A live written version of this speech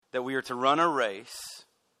that we are to run a race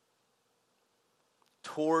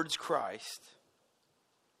towards Christ.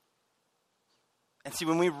 And see,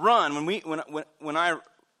 when we run, when I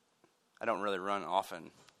don't really run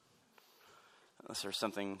often, unless there's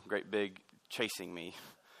something great big chasing me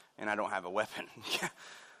and I don't have a weapon.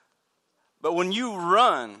 But when you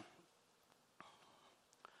run,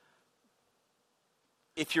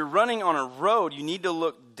 if you're running on a road, you need to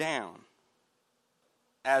look down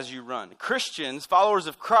as you run. Christians, followers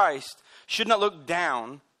of Christ, should not look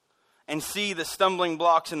down and see the stumbling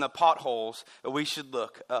blocks and the potholes, but we should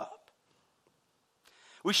look up.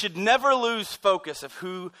 We should never lose focus of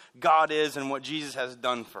who God is and what Jesus has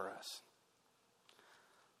done for us.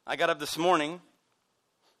 I got up this morning,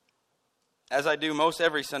 as I do most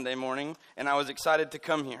every Sunday morning, and I was excited to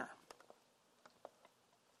come here.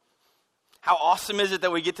 How awesome is it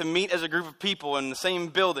that we get to meet as a group of people in the same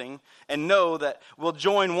building and know that we'll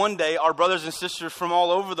join one day our brothers and sisters from all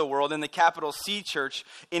over the world in the capital C Church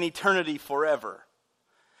in eternity forever.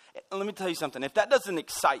 And let me tell you something. If that doesn't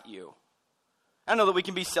excite you, I know that we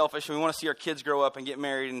can be selfish and we want to see our kids grow up and get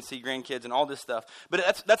married and see grandkids and all this stuff.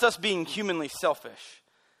 But that's us being humanly selfish.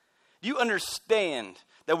 Do you understand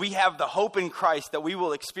that we have the hope in Christ that we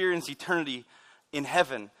will experience eternity in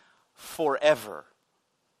heaven forever?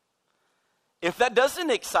 If that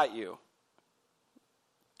doesn't excite you,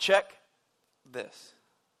 check this.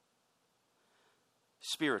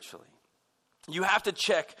 Spiritually, you have to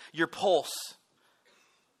check your pulse.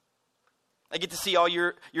 I get to see all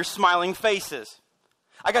your smiling faces.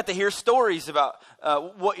 I got to hear stories about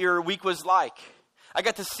what your week was like. I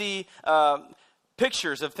got to see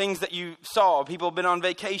pictures of things that you saw. People have been on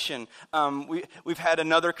vacation. We've had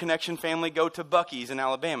another Connection family go to Buc-ee's in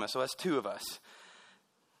Alabama, so that's 2 of us.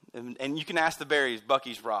 And you can ask the Berries,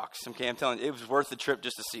 Buc-ee's rocks. Okay, I'm telling you, it was worth the trip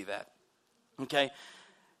just to see that. Okay?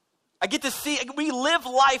 I get to see, we live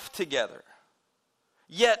life together.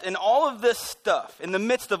 Yet, in all of this stuff, in the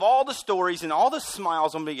midst of all the stories and all the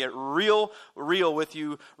smiles, I'm going to get real with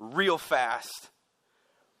you real fast.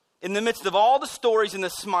 In the midst of all the stories and the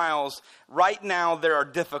smiles, right now there are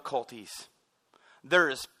difficulties. There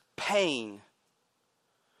is pain.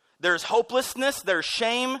 There's hopelessness. There's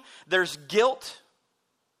shame. There's guilt.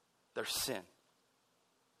 There's sin.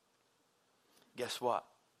 Guess what?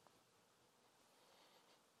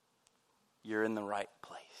 You're in the right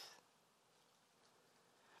place.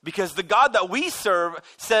 Because the God that we serve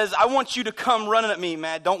says, I want you to come running at me,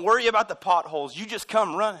 man. Don't worry about the potholes. You just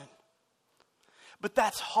come running. But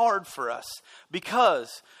that's hard for us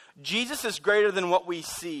because Jesus is greater than what we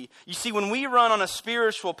see. You see, when we run on a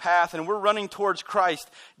spiritual path and we're running towards Christ,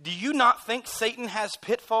 do you not think Satan has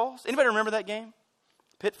pitfalls? Anybody remember that game?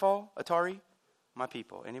 Pitfall, Atari? My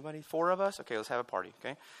people. Anybody? 4 of us? Okay, let's have a party,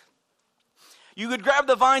 okay? You could grab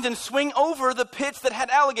the vines and swing over the pits that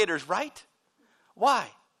had alligators, right? Why?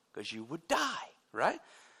 Because you would die, right?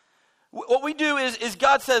 What we do is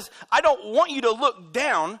God says, I don't want you to look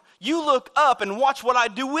down. You look up and watch what I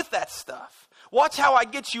do with that stuff. Watch how I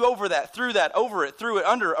get you over that, through that, over it, through it,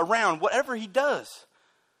 under, around, whatever he does.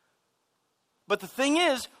 But the thing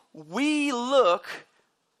is, we look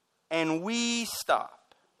and we stop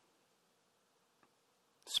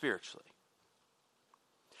spiritually.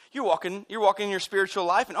 You're walking in your spiritual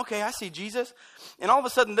life, and okay, I see Jesus, and all of a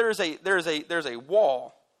sudden there's a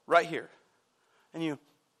wall right here, and you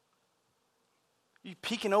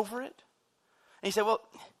peeking over it, and you say, well,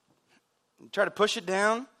 try to push it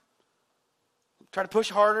down, try to push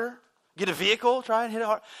harder, get a vehicle, try and hit it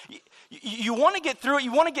hard. You want to get through it,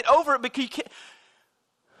 you want to get over it, because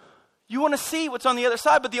you want to see what's on the other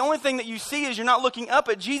side, but the only thing that you see is you're not looking up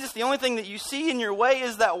at Jesus. The only thing that you see in your way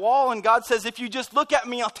is that wall, and God says, if you just look at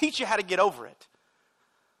me, I'll teach you how to get over it.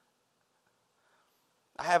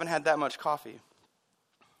 I haven't had that much coffee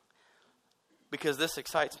because this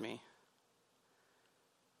excites me.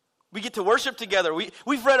 We get to worship together.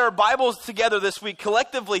 We've read our Bibles together this week,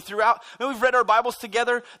 collectively throughout. We've read our Bibles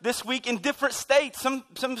together this week in different states. Some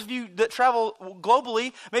of you that travel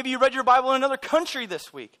globally, maybe you read your Bible in another country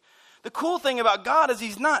this week. The cool thing about God is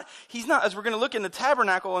He's not, as we're going to look in the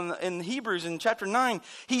tabernacle in Hebrews in chapter 9,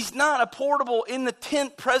 He's not a portable in the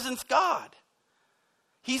tent presence God.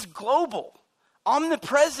 He's global,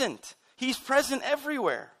 omnipresent. He's present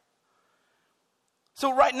everywhere.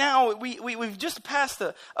 So right now, we've just passed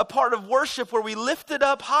a part of worship where we lifted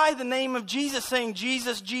up high the name of Jesus, saying,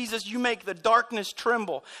 Jesus, Jesus, you make the darkness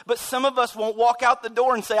tremble. But some of us won't walk out the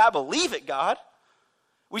door and say, I believe it, God.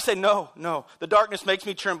 We say, no, the darkness makes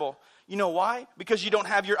me tremble. You know why? Because you don't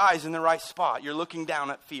have your eyes in the right spot. You're looking down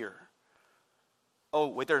at fear. Oh,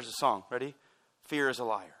 wait, there's a song. Ready? Fear is a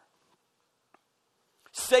liar.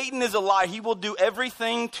 Satan is a liar. He will do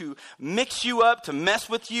everything to mix you up, to mess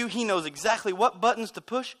with you. He knows exactly what buttons to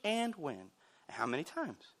push and when, and how many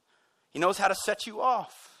times. He knows how to set you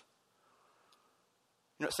off.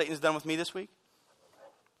 You know what Satan's done with me this week?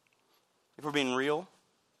 If we're being real,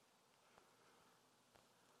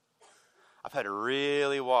 I've had to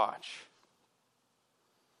really watch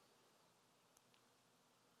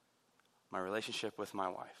my relationship with my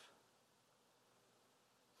wife.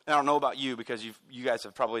 And I don't know about you, because you guys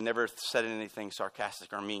have probably never said anything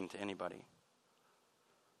sarcastic or mean to anybody.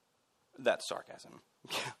 That's sarcasm.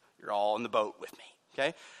 You're all in the boat with me,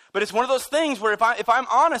 okay? But it's one of those things where if I'm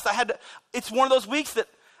honest, it's one of those weeks that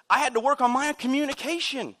I had to work on my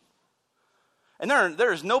communication. And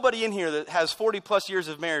there is nobody in here that has 40 plus years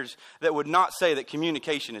of marriage that would not say that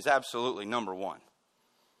communication is absolutely number one,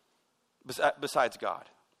 besides God.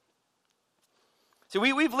 See,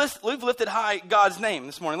 we've lifted high God's name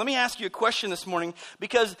this morning. Let me ask you a question this morning,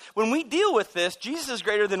 because when we deal with this, Jesus is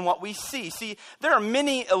greater than what we see. See, there are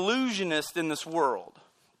many illusionists in this world.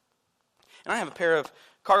 And I have a pair of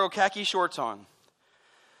cargo khaki shorts on.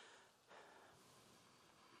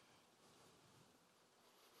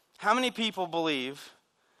 How many people believe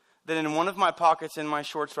that in one of my pockets in my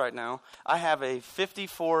shorts right now, I have a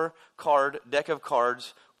 54 card deck of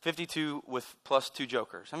cards, 52 with plus 2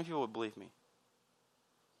 jokers? How many people would believe me?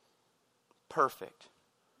 Perfect.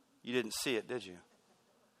 You didn't see it, did you?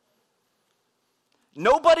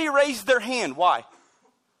 Nobody raised their hand. Why?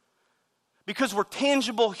 Because we're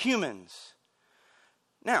tangible humans.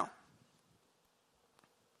 Now,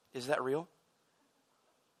 is that real?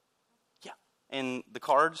 Yeah. And the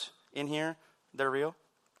cards in here, they're real?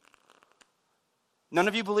 None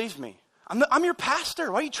of you believe me. I'm your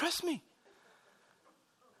pastor. Why do you trust me?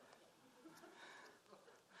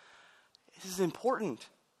 This is important.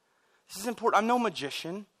 This is important. I'm no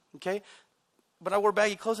magician, okay? But I wore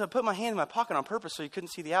baggy clothes and I put my hand in my pocket on purpose so you couldn't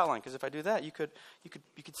see the outline, because if I do that, you could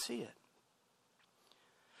see it.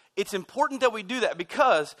 It's important that we do that,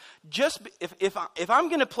 because just if I'm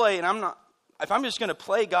going to play and if I'm just going to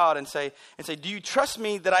play God and say, do you trust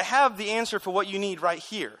me that I have the answer for what you need right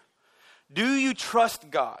here? Do you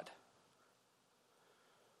trust God?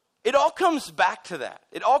 It all comes back to that.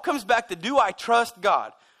 It all comes back to, do I trust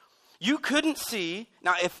God? You couldn't see.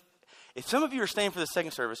 Now, if some of you are staying for the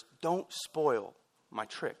second service, don't spoil my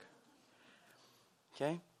trick.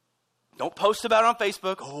 Okay? Don't post about it on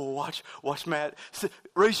Facebook. Oh, watch Matt.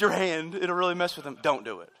 Raise your hand. It'll really mess with him. Don't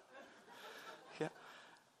do it. Okay?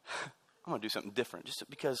 I'm going to do something different just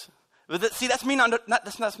because. See, that's me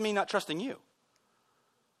that's me not trusting you.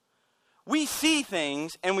 We see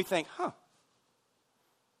things and we think,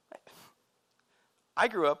 I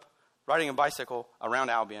grew up riding a bicycle around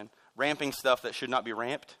Albion, ramping stuff that should not be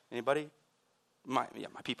ramped. Anybody? My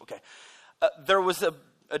people, okay. There was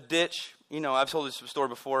a ditch, I've told this story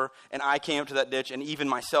before, and I came up to that ditch, and even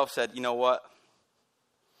myself said, you know what?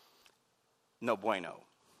 No bueno.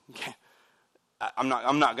 Okay. I'm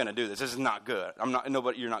not going to do this. This is not good.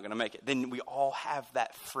 You're not going to make it. Then we all have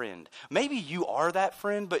that friend. Maybe you are that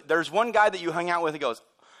friend, but there's one guy that you hang out with who goes,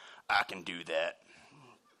 I can do that.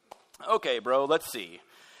 Okay, bro, let's see.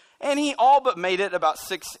 And he all but made it about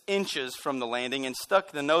 6 inches from the landing and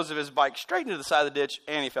stuck the nose of his bike straight into the side of the ditch,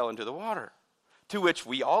 and he fell into the water. To which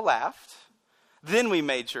we all laughed. Then we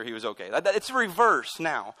made sure he was okay. It's a reverse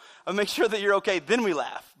now. I'll make sure that you're okay, then we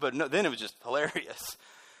laugh. But no, then it was just hilarious.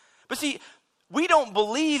 But see, we don't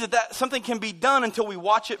believe that something can be done until we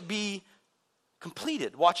watch it be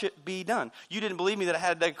completed, watch it be done. You didn't believe me that I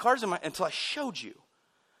had a deck of cards until I showed you.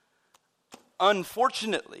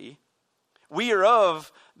 Unfortunately, we are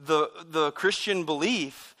of the Christian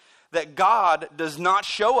belief that God does not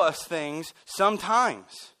show us things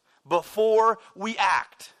sometimes before we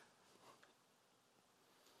act.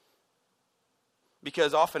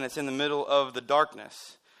 Because often it's in the middle of the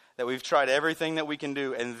darkness that we've tried everything that we can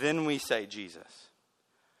do, and then we say, Jesus,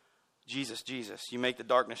 Jesus, Jesus, you make the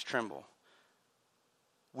darkness tremble.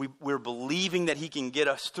 We're believing that he can get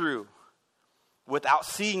us through without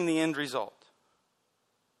seeing the end result.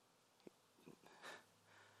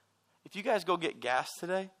 If you guys go get gas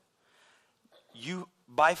today, you,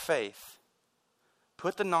 by faith,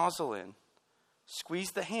 put the nozzle in,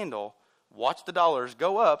 squeeze the handle, watch the dollars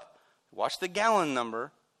go up, watch the gallon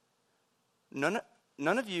number. None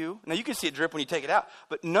of you, now you can see it drip when you take it out,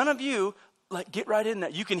 but none of you get right in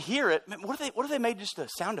that. You can hear it. Man, what if they made just a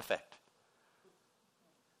sound effect?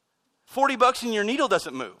 $40 and your needle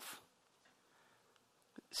doesn't move.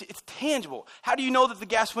 See, it's tangible. How do you know that the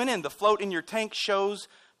gas went in? The float in your tank shows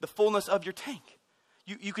the fullness of your tank.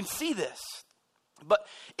 You can see this. But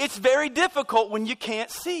it's very difficult when you can't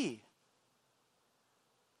see.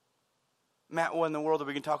 Matt, what in the world are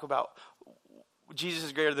we going to talk about? Jesus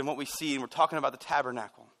is greater than what we see, and we're talking about the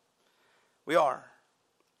tabernacle. We are.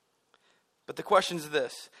 But the question is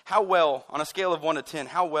this: how well, on a scale of 1 to 10,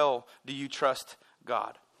 how well do you trust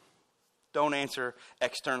God? Don't answer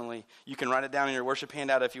externally. You can write it down in your worship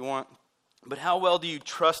handout if you want. But how well do you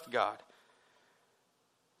trust God?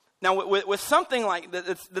 Now, with something like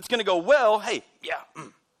that's going to go well, hey,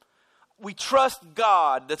 we trust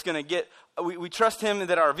God that's going to get, we trust him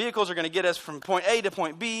that our vehicles are going to get us from point A to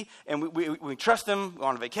point B, and we trust him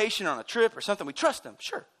on a vacation, on a trip or something. We trust him,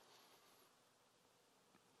 sure.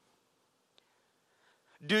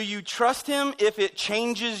 Do you trust him if it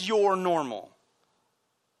changes your normal?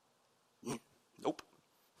 Nope.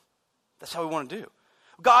 That's how we want to do.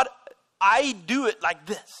 God, I do it like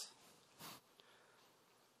this.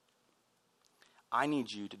 I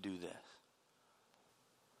need you to do this.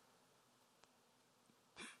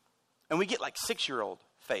 And we get like 6-year-old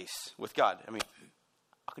face with God. I mean,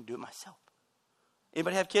 I can do it myself.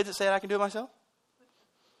 Anybody have kids that say I can do it myself?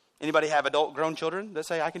 Anybody have adult grown children that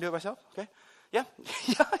say I can do it myself? Okay. Yeah.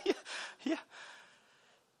 Yeah.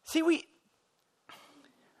 See,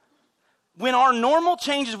 when our normal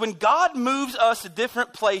changes, when God moves us to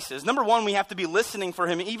different places, number one, we have to be listening for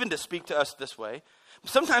him even to speak to us this way.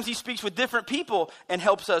 Sometimes he speaks with different people and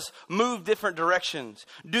helps us move different directions.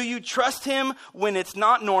 Do you trust him when it's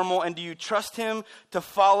not normal? And do you trust him to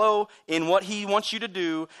follow in what he wants you to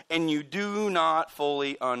do and you do not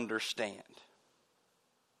fully understand?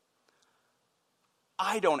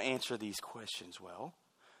 I don't answer these questions well.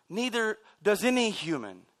 Neither does any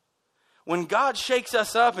human. When God shakes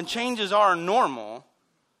us up and changes our normal,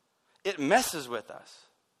 it messes with us.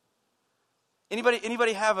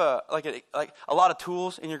 Anybody have a lot of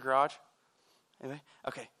tools in your garage? Anybody?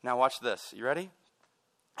 Okay, now watch this. You ready?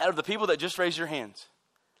 Out of the people that just raised your hands,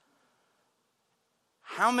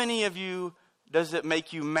 how many of you does it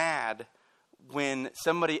make you mad when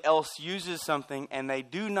somebody else uses something and they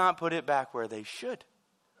do not put it back where they should?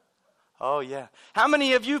 Oh, yeah. How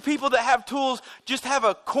many of you people that have tools just have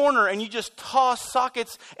a corner and you just toss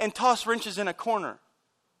sockets and toss wrenches in a corner?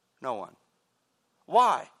 No one.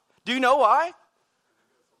 Why? Do you know why?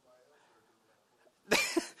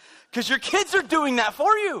 Because your kids are doing that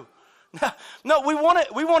for you. No, we want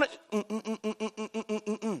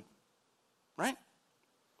it. Right?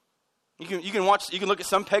 You can look at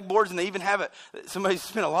some pegboards and they even have it. Somebody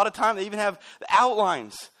spent a lot of time. They even have the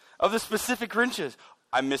outlines of the specific wrenches.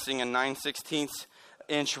 I'm missing a 9/16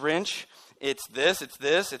 inch wrench. It's this, it's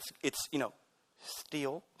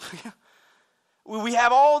steel. We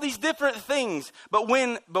have all these different things, but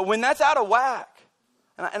when that's out of whack,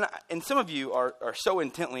 and some of you are so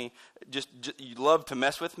intently just you love to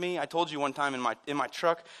mess with me. I told you one time in my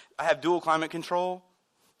truck, I have dual climate control.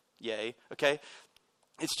 Yay, okay.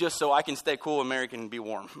 It's just so I can stay cool and Mary can be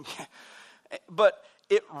warm. But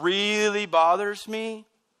it really bothers me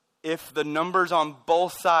if the numbers on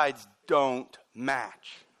both sides don't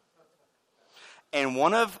match. And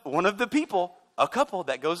one of the people, a couple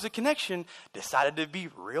that goes to Connection, decided to be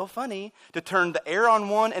real funny to turn the air on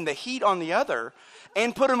one and the heat on the other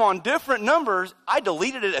and put them on different numbers. I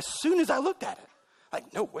deleted it as soon as I looked at it.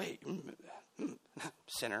 Like, no way,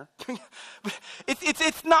 sinner.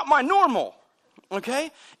 It's not my normal.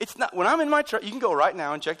 Okay? It's not. When I'm in my truck, you can go right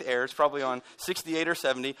now and check the air. It's probably on 68 or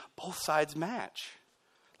 70. Both sides match.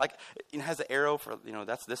 Like, it has the arrow for,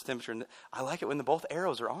 that's this temperature. And I like it when both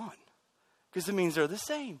arrows are on because it means they're the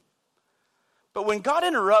same. But when God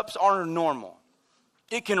interrupts our normal,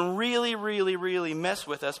 it can really, really, really mess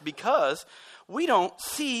with us because we don't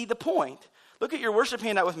see the point. Look at your worship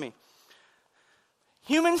handout with me.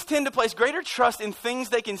 Humans tend to place greater trust in things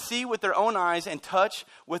they can see with their own eyes and touch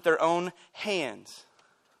with their own hands.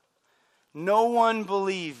 No one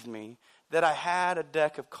believed me that I had a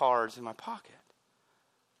deck of cards in my pocket.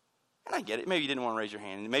 And I get it. Maybe you didn't want to raise your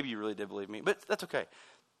hand. Maybe you really did believe me. But that's okay.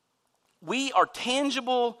 We are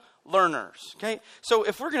tangible learners. Okay? So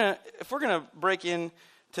if we're gonna break into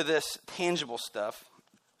this tangible stuff,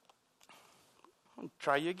 I'll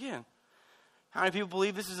try you again. How many people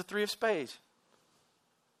believe this is a 3 of spades?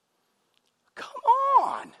 Come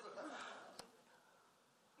on.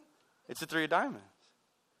 It's a 3 of diamonds.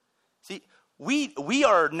 See, we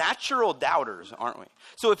are natural doubters, aren't we?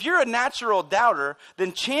 So if you're a natural doubter,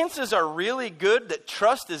 then chances are really good that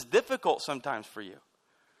trust is difficult sometimes for you.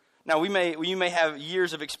 Now, you may have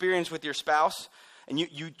years of experience with your spouse, and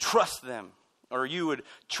you trust them. Or you would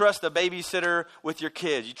trust a babysitter with your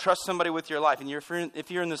kids. You trust somebody with your life. And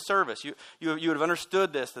if you're in the service, you would have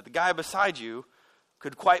understood this, that the guy beside you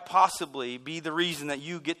could quite possibly be the reason that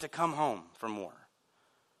you get to come home from war.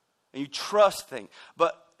 And you trust things.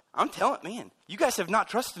 But I'm telling, man, you guys have not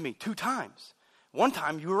trusted me 2 times. One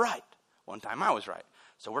time you were right. One time I was right.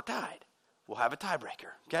 So we're tied. We'll have a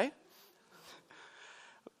tiebreaker, okay?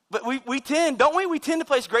 But we tend, don't we? We tend to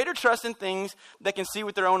place greater trust in things that can see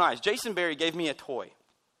with their own eyes. Jason Berry gave me a toy.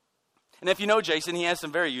 And if you know Jason, he has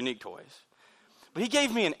some very unique toys. But he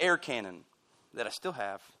gave me an air cannon that I still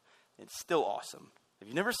have. It's still awesome. If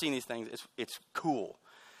you've never seen these things, it's cool.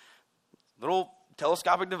 Little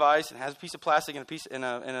telescopic device, and has a piece of plastic and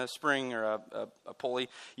a spring or a pulley.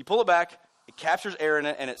 You pull it back, it captures air in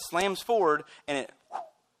it, and it slams forward, and it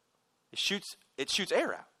shoots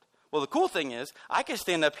air out. Well, the cool thing is, I can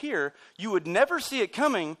stand up here. You would never see it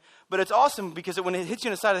coming, but it's awesome because when it hits you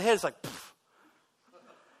in the side of the head, it's like, poof.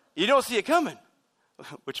 You don't see it coming,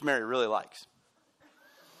 which Mary really likes.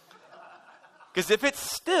 Because if it's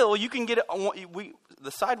still, you can get it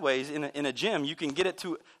the sideways in a gym. You can get it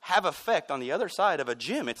to have effect on the other side of a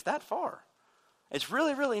gym. It's that far. It's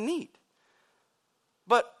really, really neat.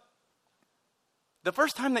 But the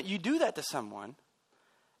first time that you do that to someone,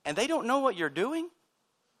 and they don't know what you're doing,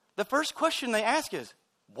 the first question they ask is,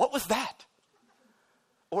 what was that?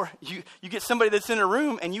 Or you get somebody that's in a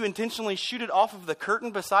room and you intentionally shoot it off of the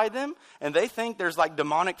curtain beside them, and they think there's like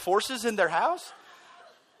demonic forces in their house.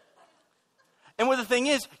 And what the thing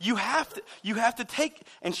is, you have to take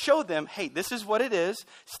and show them, hey, this is what it is.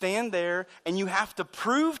 Stand there, and you have to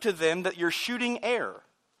prove to them that you're shooting air.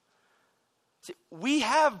 See, we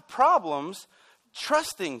have problems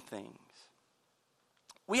trusting things.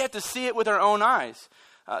 We have to see it with our own eyes.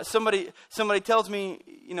 Somebody tells me,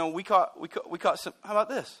 we caught some. How about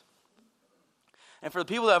this? And for the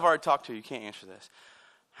people that I've already talked to, you can't answer this.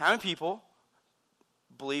 How many people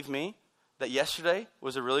believe me that yesterday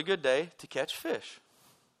was a really good day to catch fish?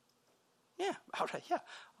 Yeah, all right, yeah.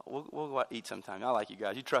 We'll go out and eat sometime. I like you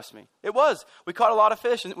guys. You trust me. It was. We caught a lot of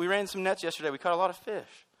fish, and we ran some nets yesterday. We caught a lot of fish.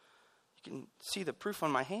 You can see the proof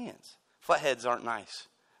on my hands. Flatheads aren't nice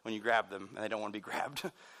when you grab them, and they don't want to be grabbed.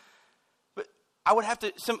 But I would have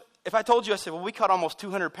to, if I told you, I said, well, we caught almost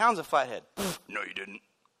 200 pounds of flathead. No, you didn't.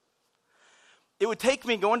 It would take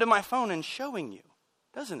me going to my phone and showing you,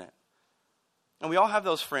 doesn't it? And we all have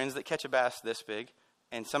those friends that catch a bass this big,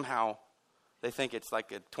 and somehow they think it's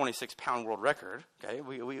like a 26-pound world record. Okay,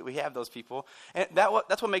 we have those people, and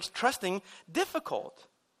that's what makes trusting difficult.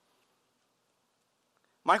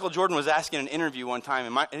 Michael Jordan was asked in an interview one time,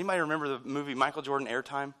 and anybody remember the movie Michael Jordan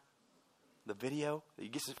Airtime? The video that you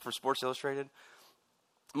get for Sports Illustrated?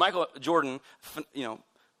 Michael Jordan,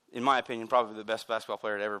 in my opinion, probably the best basketball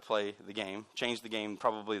player to ever play the game, changed the game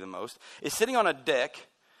probably the most, is sitting on a deck,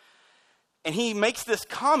 and he makes this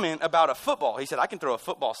comment about a football. He said, I can throw a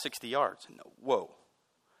football 60 yards. No, whoa.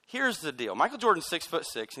 Here's the deal. Michael Jordan's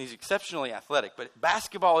 6'6", and he's exceptionally athletic, but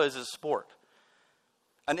basketball is a sport.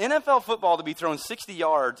 An NFL football to be thrown 60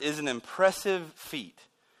 yards is an impressive feat.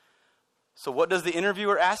 So what does the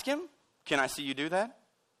interviewer ask him? Can I see you do that?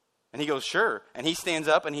 And he goes, sure. And he stands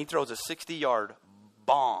up and he throws a 60-yard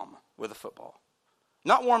bomb with a football.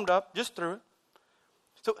 Not warmed up, just threw it.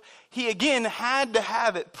 So he, again, had to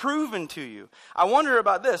have it proven to you. I wonder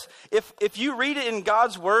about this. If you read it in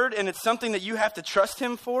God's word and it's something that you have to trust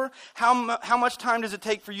him for, how much time does it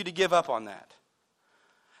take for you to give up on that?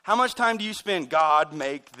 How much time do you spend, God,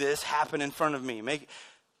 make this happen in front of me?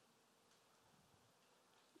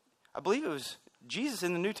 I believe it was Jesus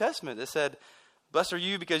in the New Testament that said, blessed are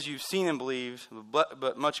you because you've seen and believed,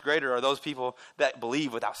 but much greater are those people that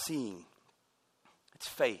believe without seeing. It's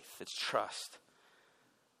faith. It's trust.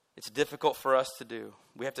 It's difficult for us to do.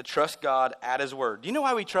 We have to trust God at his word. Do you know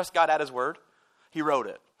why we trust God at his word? He wrote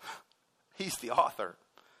it. He's the author.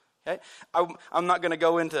 Okay? I'm not going to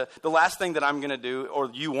go into, the last thing that I'm going to do,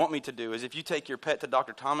 or you want me to do, is if you take your pet to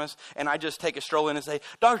Dr. Thomas, and I just take a stroll in and say,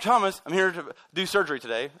 Dr. Thomas, I'm here to do surgery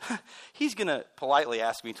today, he's going to politely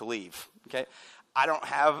ask me to leave. Okay? I don't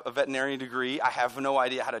have a veterinary degree. I have no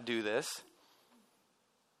idea how to do this.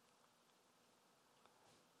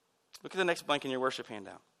 Look at the next blank in your worship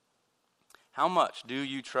handout. How much do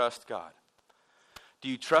you trust God? Do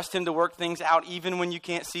you trust him to work things out even when you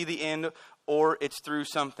can't see the end, or it's through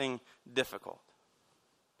something difficult?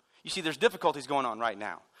 You see, there's difficulties going on right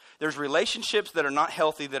now. There's relationships that are not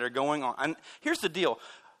healthy that are going on. And here's the deal.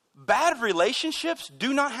 Bad relationships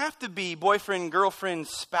do not have to be boyfriend, girlfriend,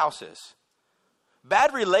 spouses.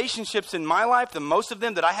 Bad relationships in my life, the most of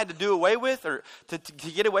them that I had to do away with or to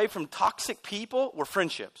get away from toxic people were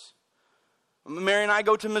friendships. Mary and I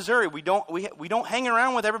go to Missouri. We don't hang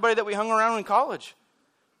around with everybody that we hung around in college.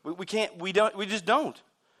 We just don't.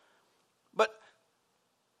 But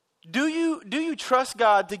do you trust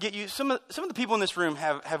God to get you? Some of the people in this room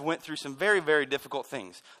have went through some very, very difficult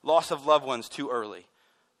things. Loss of loved ones too early.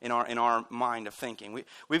 in our mind of thinking.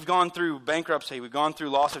 We've gone through bankruptcy. We've gone through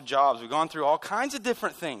loss of jobs. We've gone through all kinds of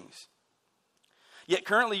different things. Yet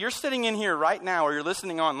currently you're sitting in here right now, or you're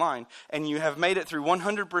listening online, and you have made it through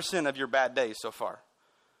 100% of your bad days so far.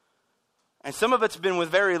 And some of it's been with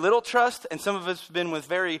very little trust, and some of it's been with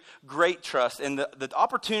very great trust. And the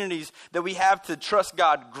opportunities that we have to trust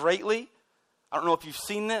God greatly, I don't know if you've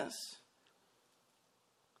seen this,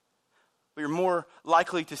 but you're more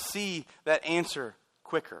likely to see that answer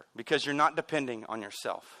quicker because you're not depending on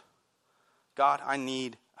yourself. God, I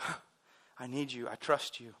need you. I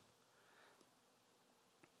trust you.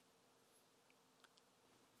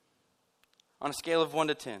 On a scale of 1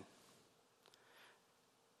 to 10,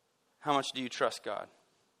 how much do you trust God?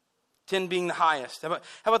 10 being the highest. How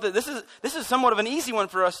about this? This is somewhat of an easy one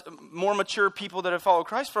for us more mature people that have followed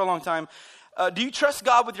Christ for a long time. Do you trust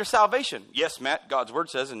God with your salvation? Yes, Matt. God's word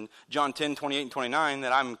says in John 10, 28 and 29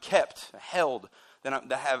 that I'm kept, held,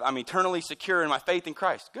 that I'm eternally secure in my faith in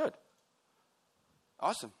Christ. Good.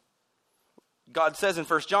 Awesome. God says in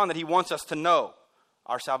 1 John that he wants us to know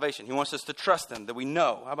our salvation. He wants us to trust him, that we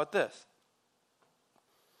know. How about this?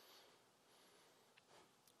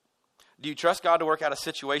 Do you trust God to work out a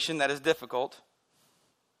situation that is difficult,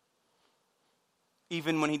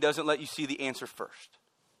 even when he doesn't let you see the answer first?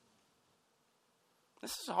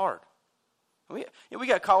 This is hard. We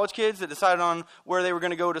got college kids that decided on where they were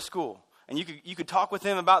going to go to school. And you could talk with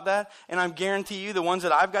them about that. And I guarantee you, the ones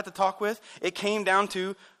that I've got to talk with, it came down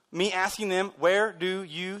to me asking them, where do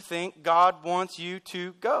you think God wants you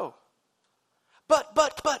to go? But,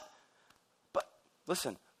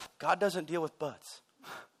 listen, God doesn't deal with buts.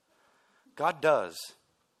 God does.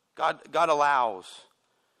 God allows.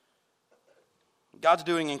 God's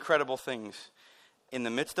doing incredible things in the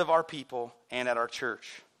midst of our people and at our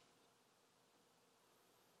church.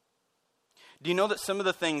 Do you know that some of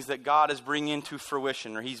the things that God is bringing into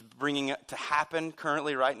fruition, or he's bringing it to happen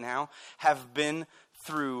currently right now, have been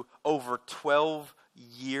through over 12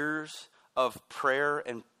 years of prayer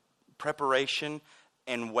and preparation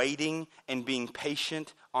and waiting and being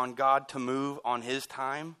patient on God to move on his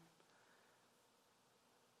time?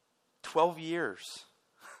 12 years.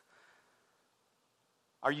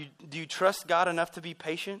 Do you trust God enough to be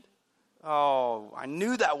patient? Oh, I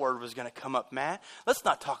knew that word was going to come up, Matt. Let's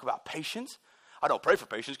not talk about patience. I don't pray for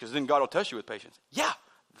patience because then God will test you with patience. Yeah,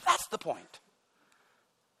 that's the point.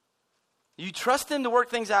 You trust him to work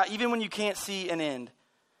things out even when you can't see an end.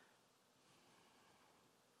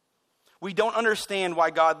 We don't understand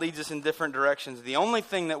why God leads us in different directions. The only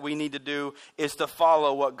thing that we need to do is to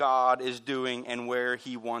follow what God is doing and where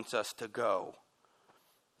he wants us to go.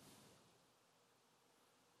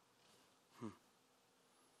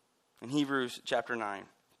 In Hebrews chapter 9,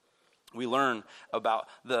 we learn about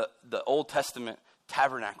the Old Testament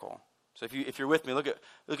tabernacle. So if you're with me, look at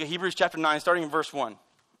Hebrews chapter 9, starting in verse 1.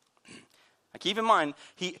 Now keep in mind,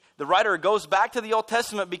 the writer goes back to the Old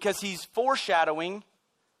Testament because he's foreshadowing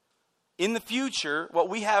in the future what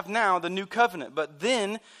we have now, the new covenant. But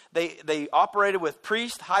then they operated with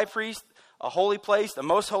priest, high priest, a holy place, the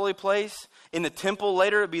most holy place. In the temple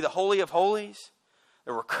later, it would be the Holy of Holies.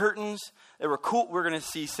 There were curtains. They were cool. We're going to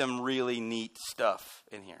see some really neat stuff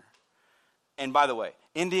in here. And by the way,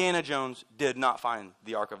 Indiana Jones did not find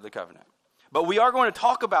the Ark of the Covenant. But we are going to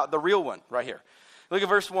talk about the real one right here. Look at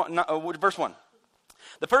verse 1.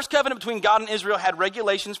 The first covenant between God and Israel had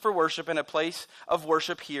regulations for worship and a place of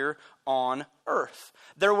worship here on earth.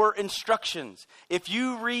 There were instructions. If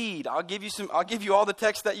you read, I'll give you all the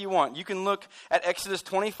text that you want. You can look at Exodus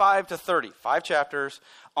 25 to 30, 5 chapters,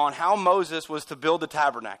 on how Moses was to build the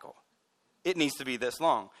tabernacle. It needs to be this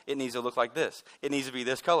long. It needs to look like this. It needs to be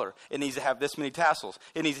this color. It needs to have this many tassels.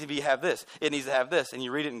 It needs to have this. It needs to have this. And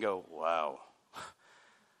you read it and go, wow.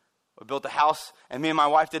 We built a house, and me and my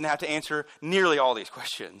wife didn't have to answer nearly all these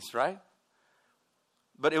questions, right?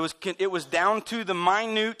 But it was down to the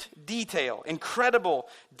minute detail, incredible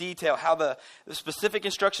detail, how the specific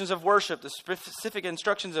instructions of worship, the specific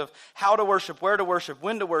instructions of how to worship, where to worship,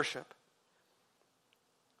 when to worship.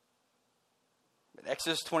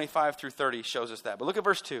 Exodus 25 through 30 shows us that. But look at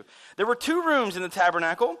verse 2. There were 2 rooms in the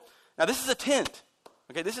tabernacle. Now this is a tent.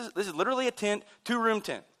 Okay, this is literally a tent, 2-room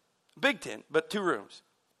tent. Big tent, but 2 rooms.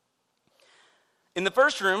 In the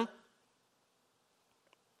first room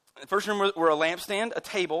were a lampstand, a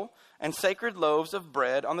table, and sacred loaves of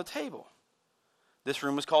bread on the table. This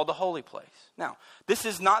room was called the holy place. Now, this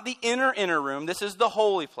is not the inner room. This is the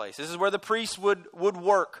holy place. This is where the priests would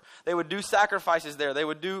work. They would do sacrifices there.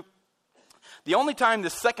 The only time the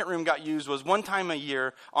second room got used was one time a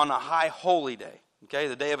year on a high holy day. Okay,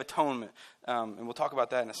 the Day of Atonement. And we'll talk about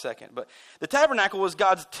that in a second. But the tabernacle was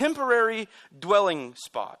God's temporary dwelling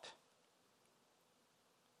spot.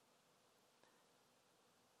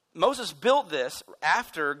 Moses built this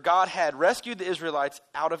after God had rescued the Israelites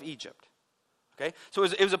out of Egypt. Okay, so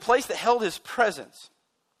it was a place that held his presence.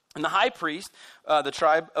 And the high priest, the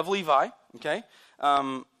tribe of Levi, okay,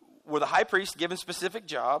 were the high priest given specific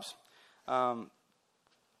jobs.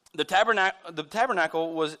 The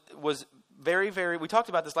tabernacle was very, very, we talked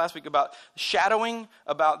about this last week about shadowing,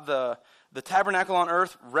 about the tabernacle on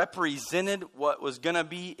earth represented what was going to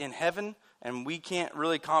be in heaven, and we can't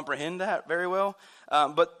really comprehend that very well.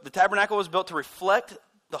 But the tabernacle was built to reflect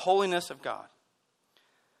the holiness of God.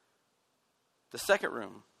 The second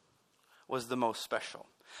room was the most special.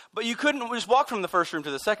 But you couldn't just walk from the first room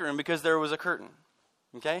to the second room because there was a curtain.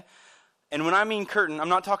 Okay? And when I mean curtain, I'm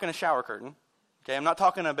not talking a shower curtain. Okay? I'm not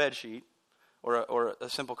talking a bed sheet or a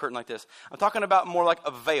simple curtain like this. I'm talking about more like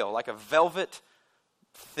a veil, like a velvet,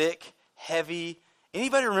 thick, heavy.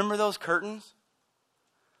 Anybody remember those curtains?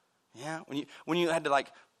 Yeah? When you had to, like,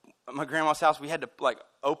 at my grandma's house, we had to, like,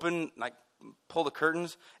 pull the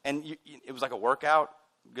curtains, and it was like a workout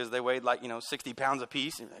because they weighed, like, 60 pounds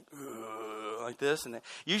apiece. And like this. And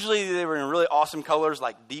usually they were in really awesome colors,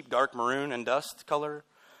 like deep dark maroon and dust color,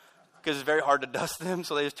 because it's very hard to dust them,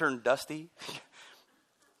 so they just turn dusty.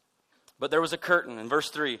 But there was a curtain in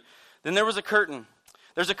verse 3. Then there was a curtain.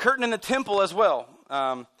 There's a curtain in the temple as well.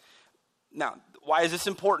 Now, why is this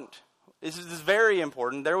important? This is very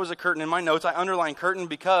important. There was a curtain in my notes. I underlined curtain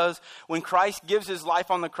because when Christ gives his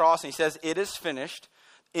life on the cross and he says, "It is finished,"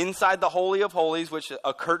 inside the Holy of Holies, which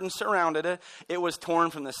a curtain surrounded it, it was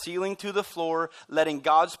torn from the ceiling to the floor, letting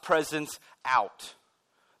God's presence out.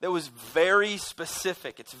 That was very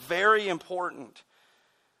specific. It's very important.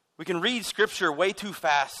 We can read Scripture way too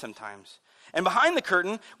fast sometimes. And behind the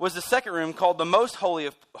curtain was the second room called the most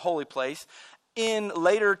holy place. In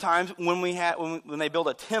later times, when they build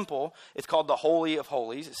a temple, it's called the Holy of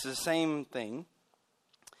Holies. It's the same thing.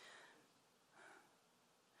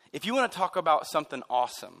 If you want to talk about something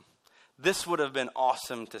awesome, this would have been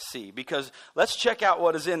awesome to see. Because let's check out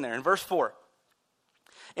what is in there. In verse 4,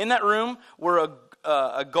 in that room were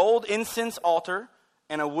a gold incense altar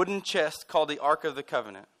and a wooden chest called the Ark of the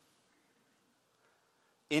Covenant.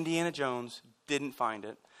 Indiana Jones didn't find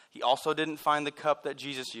it. He also didn't find the cup that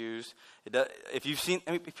Jesus used. If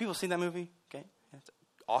people have seen that movie, okay, it's an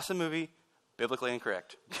awesome movie, biblically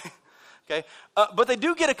incorrect. Okay, but they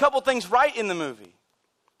do get a couple things right in the movie.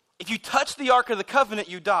 If you touch the Ark of the Covenant,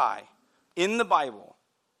 you die. In the Bible,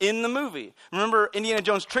 in the movie. Remember, Indiana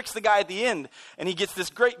Jones tricks the guy at the end, and he gets this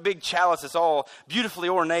great big chalice that's all beautifully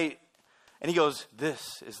ornate, and he goes,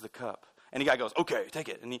 "This is the cup." And the guy goes, "Okay, take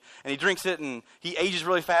it." And he drinks it, and he ages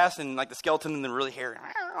really fast, and like the skeleton and the really hairy,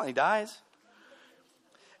 and he dies.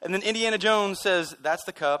 And then Indiana Jones says, "That's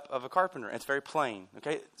the cup of a carpenter." And it's very plain.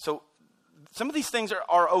 Okay, so some of these things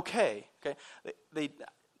are okay. Okay,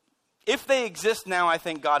 if they exist now, I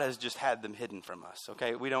think God has just had them hidden from us.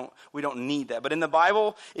 Okay, we don't need that. But in the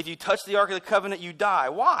Bible, if you touch the Ark of the Covenant, you die.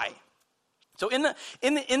 Why? So in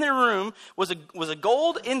the room was a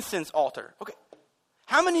gold incense altar. Okay.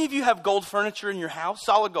 How many of you have gold furniture in your house?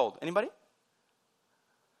 Solid gold. Anybody?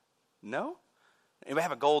 No? Anybody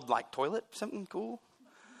have a gold, like, toilet? Something cool?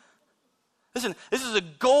 Listen, this is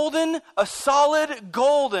a solid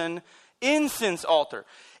golden incense altar.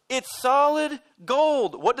 It's solid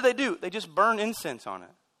gold. What do? They just burn incense on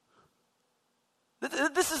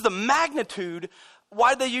it. This is the magnitude. Why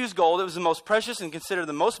did they use gold? It was the most precious and considered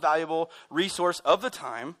the most valuable resource of the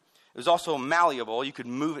time. It was also malleable. You could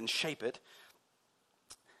move it and shape it.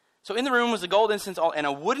 So in the room was a gold incense altar and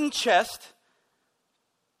a wooden chest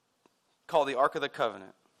called the Ark of the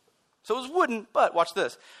Covenant. So it was wooden, but watch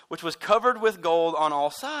this, which was covered with gold on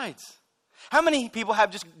all sides. How many people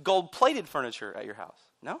have just gold-plated furniture at your house?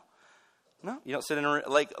 No? No? You don't sit in a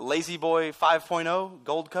like Lazy Boy 5.0,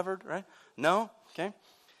 gold covered, right? No? Okay.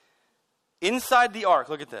 Inside the ark,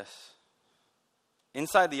 look at this.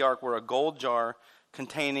 Inside the ark were a gold jar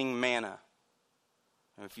containing manna.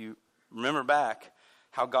 And if you remember back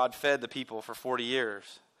how God fed the people for 40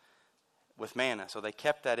 years with manna, so they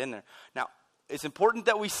kept that in there. Now, it's important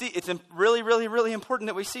that we see, it's really, really, really important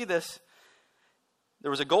that we see this.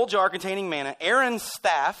 There was a gold jar containing manna. Aaron's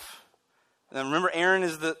staff, and remember Aaron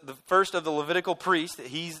is the first of the Levitical priests.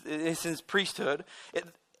 It's his priesthood.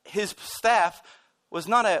 His staff was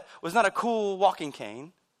not a cool walking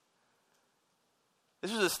cane.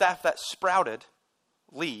 This was a staff that sprouted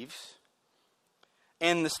leaves.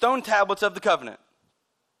 And the stone tablets of the covenant.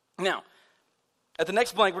 Now, At the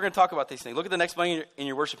next blank, we're going to talk about these things. Look at the next blank in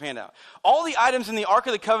your worship handout. All the items in the Ark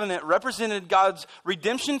of the Covenant represented God's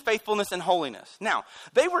redemption, faithfulness, and holiness. Now,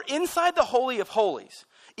 they were inside the Holy of Holies.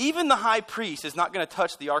 Even the high priest is not going to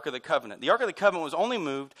touch the Ark of the Covenant. The Ark of the Covenant was only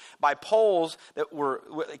moved by poles that were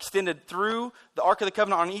extended through the Ark of the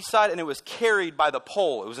Covenant on each side, and it was carried by the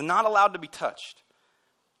pole. It was not allowed to be touched.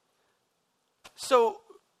 So,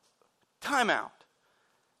 time out.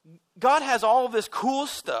 God has all of this cool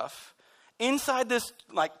stuff inside this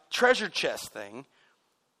like treasure chest thing.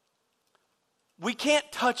 We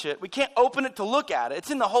can't touch it. We can't open it to look at it. It's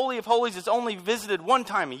in the Holy of Holies. It's only visited one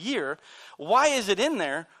time a year. Why is it in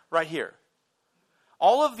there right here?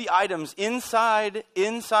 All of the items inside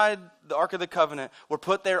the Ark of the Covenant were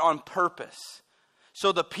put there on purpose,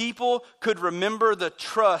 so the people could remember the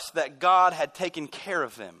trust that God had taken care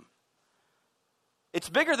of them. It's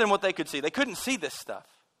bigger than what they could see. They couldn't see this stuff.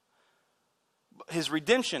 His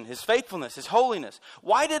redemption, His faithfulness, His holiness.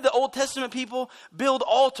 Why did the Old Testament people build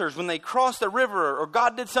altars when they crossed a river or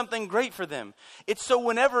God did something great for them? It's so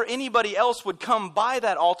whenever anybody else would come by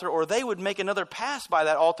that altar or they would make another pass by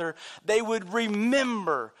that altar, they would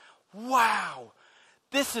remember, wow,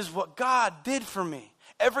 this is what God did for me.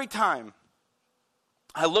 Every time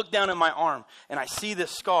I look down at my arm and I see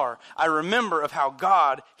this scar, I remember of how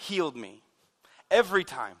God healed me. Every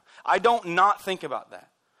time. I don't not think about that.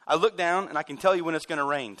 I look down, and I can tell you when it's going to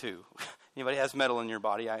rain, too. Anybody has metal in your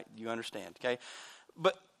body, you understand, okay?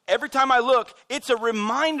 But every time I look, it's a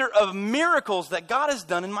reminder of miracles that God has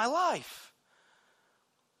done in my life.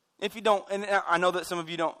 If you don't, and I know that some of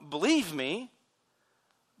you don't believe me,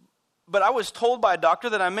 but I was told by a doctor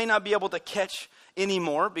that I may not be able to catch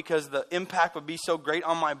anymore because the impact would be so great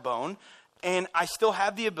on my bone, and I still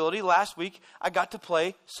have the ability. Last week, I got to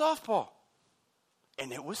play softball,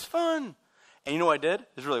 and it was fun. And you know what I did? It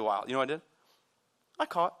was really wild. You know what I did? I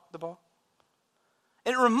caught the ball.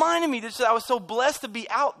 And it reminded me that I was so blessed to be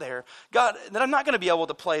out there. God, that I'm not going to be able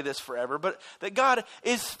to play this forever, but that God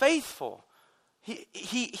is faithful.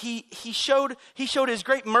 He showed His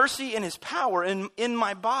great mercy and His power in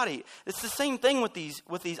my body. It's the same thing with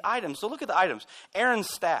these items. So look at the items.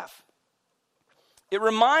 Aaron's staff. It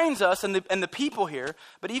reminds us, and the people here,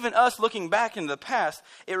 but even us looking back into the past,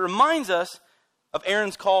 it reminds us of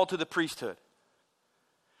Aaron's call to the priesthood.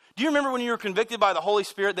 Do you remember when you were convicted by the Holy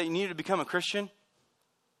Spirit that you needed to become a Christian?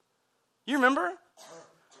 You remember?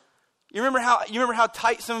 You remember how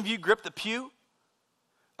tight some of you gripped the pew?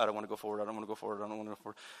 I don't want to go forward. I don't want to go forward. I don't want to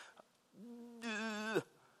go forward.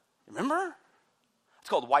 Remember? It's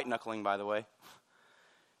called white knuckling, by the way.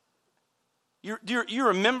 Do you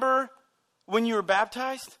remember when you were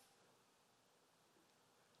baptized?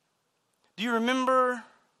 Do you remember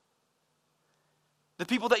the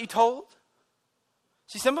people that you told?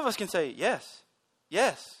 See, some of us can say, yes,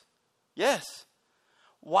 yes, yes.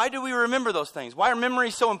 Why do we remember those things? Why are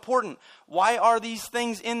memories so important? Why are these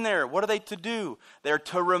things in there? What are they to do? They're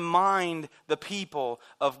to remind the people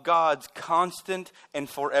of God's constant and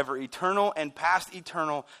forever eternal and past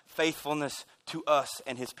eternal faithfulness to us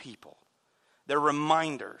and His people. They're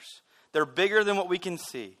reminders. They're bigger than what we can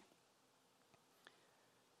see.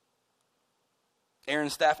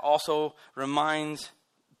 Aaron's staff also reminds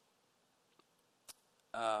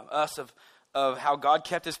us of how God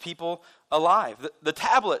kept His people alive. The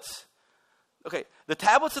tablets. Okay, the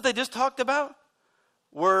tablets that they just talked about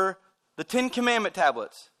were the 10 Commandment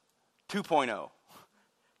tablets 2.0.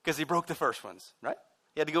 Because He broke the first ones, right?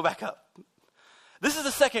 He had to go back up. This is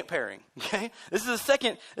the second pairing, okay? This is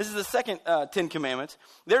the second 10 Commandments.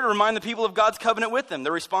 They're to remind the people of God's covenant with them,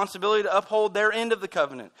 their responsibility to uphold their end of the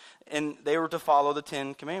covenant. And they were to follow the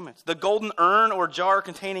 10 Commandments. The golden urn or jar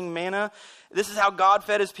containing manna, this is how God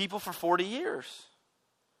fed His people for 40 years.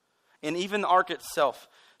 And even the ark itself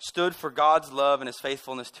stood for God's love and His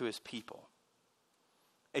faithfulness to His people.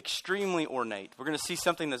 Extremely ornate. We're going to see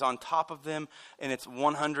something that's on top of them, and it's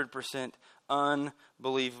 100%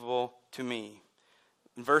 unbelievable to me.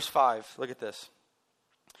 In verse 5, look at this.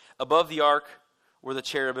 Above the ark were the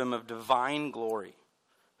cherubim of divine glory,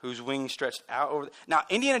 whose wings stretched out over. Now,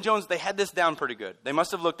 Indiana Jones, they had this down pretty good. They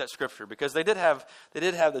must have looked at Scripture because they did have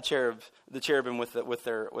the cherubim with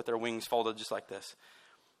their wings folded just like this.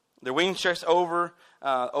 Their wings stretched over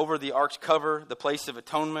the ark's cover, the place of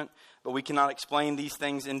atonement. But we cannot explain these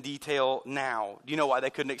things in detail now. Do you know why they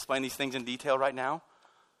couldn't explain these things in detail right now?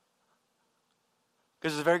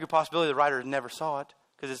 Because there's a very good possibility the writer never saw it.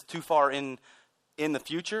 Because it's too far in the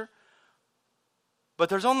future. But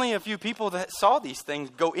there's only a few people that saw these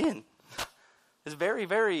things go in. It's very,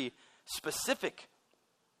 very specific.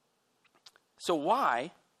 So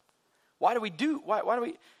why do we...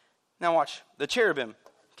 Now watch, the cherubim,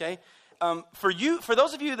 okay? For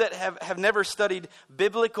those of you that have never studied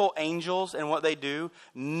biblical angels and what they do,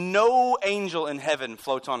 no angel in heaven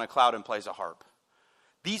floats on a cloud and plays a harp.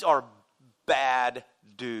 These are bad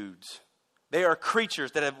dudes. They are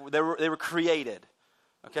creatures that they were created.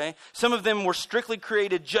 Okay? Some of them were strictly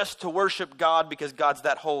created just to worship God because God's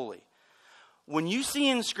that holy. When you see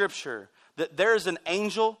in Scripture that there's an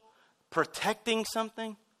angel protecting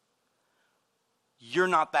something, you're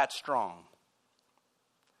not that strong.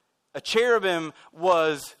 A cherubim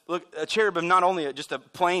not only just a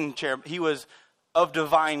plain cherub, he was of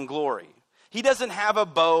divine glory. He doesn't have a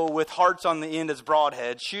bow with hearts on the end as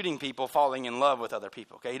broadheads, shooting people, falling in love with other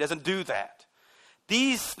people. Okay, he doesn't do that.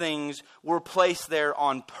 These things were placed there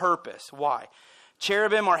on purpose. Why?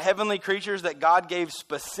 Cherubim are heavenly creatures that God gave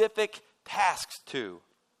specific tasks to.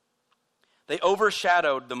 They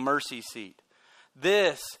overshadowed the mercy seat.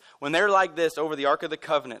 When they're like this over the Ark of the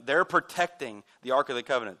Covenant, they're protecting the Ark of the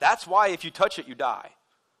Covenant. That's why if you touch it, you die.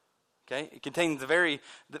 Okay? It contains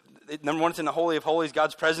number one, it's in the Holy of Holies.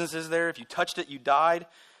 God's presence is there. If you touched it, you died.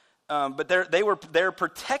 But they're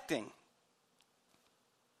protecting.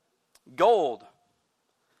 Gold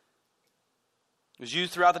was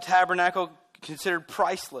used throughout the tabernacle, considered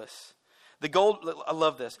priceless. The gold, I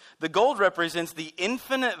love this. The gold represents the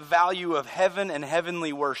infinite value of heaven and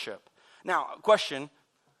heavenly worship. Now, question.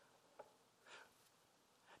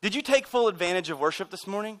 Did you take full advantage of worship this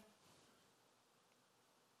morning?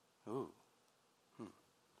 Ooh.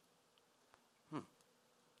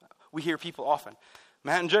 We hear people often,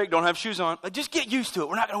 Matt and Jake don't have shoes on. Just get used to it.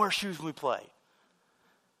 We're not going to wear shoes when we play.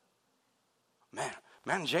 Man,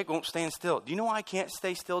 Matt and Jake won't stand still. Do you know why I can't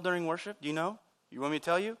stay still during worship? Do you know? You want me to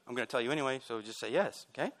tell you? I'm going to tell you anyway, so just say yes,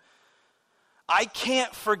 okay? I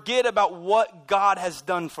can't forget about what God has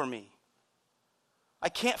done for me. I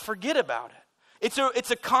can't forget about it.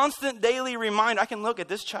 It's a constant daily reminder. I can look at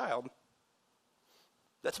this child.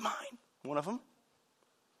 That's mine, one of them.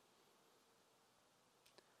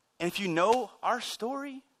 And if you know our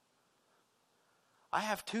story, I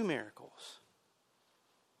have 2 miracles.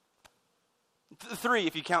 3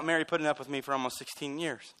 if you count Mary putting up with me for almost 16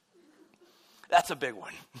 years. That's a big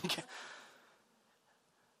one.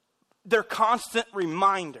 They're constant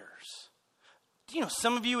reminders. You know,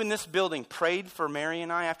 some of you in this building prayed for Mary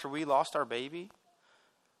and I after we lost our baby.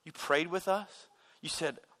 You prayed with us. You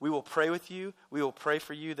said, we will pray with you. We will pray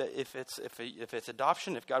for you that if it's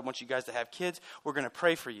adoption, if God wants you guys to have kids, we're going to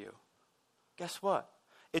pray for you. Guess what?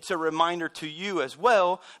 It's a reminder to you as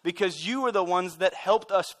well, because you were the ones that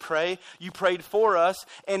helped us pray. You prayed for us,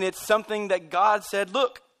 and it's something that God said,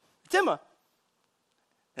 look, it's Emma.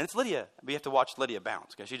 And it's Lydia. We have to watch Lydia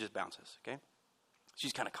bounce, okay? She just bounces, okay?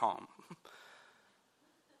 She's kind of calm.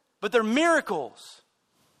 But they're miracles.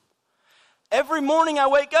 Every morning I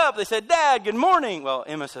wake up, they say, Dad, good morning. Well,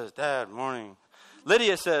 Emma says, Dad, morning.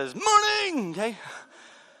 Lydia says, morning, okay?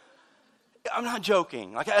 I'm not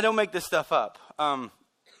joking. Like, I don't make this stuff up.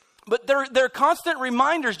 But they're constant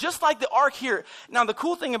reminders, just like the ark here. Now, the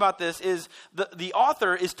cool thing about this is the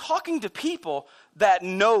author is talking to people that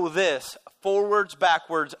know this forwards,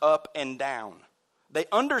 backwards, up, and down. They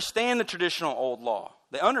understand the traditional old law.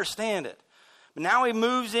 They understand it. But now he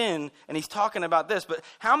moves in and he's talking about this. But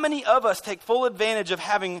how many of us take full advantage of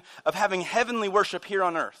having heavenly worship here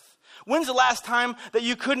on earth? When's the last time that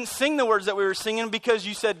you couldn't sing the words that we were singing because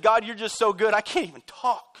you said, God, you're just so good, I can't even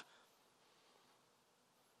talk.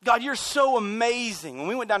 God, you're so amazing. When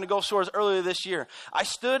we went down to Gulf Shores earlier this year, I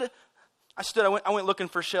went looking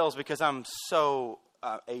for shells because I'm so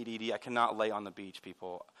ADD. I cannot lay on the beach,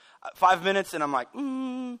 people. 5 minutes and I'm like,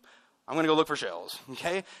 I'm going to go look for shells,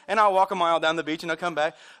 okay? And I'll walk a mile down the beach and I'll come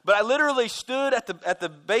back. But I literally stood at the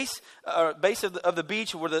base of the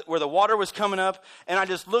beach where the water was coming up, and I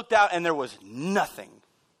just looked out and there was nothing.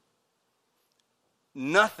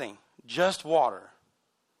 Nothing, just water.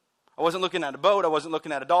 I wasn't looking at a boat. I wasn't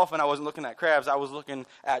looking at a dolphin. I wasn't looking at crabs. I was looking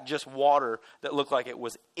at just water that looked like it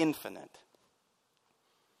was infinite.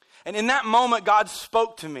 And in that moment, God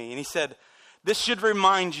spoke to me and he said, this should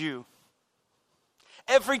remind you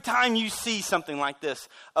every time you see something like this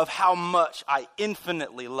of how much I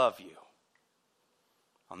infinitely love you.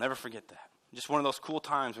 I'll never forget that. Just one of those cool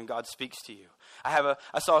times when God speaks to you. I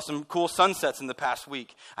saw some cool sunsets in the past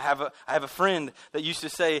week. I have a friend that used to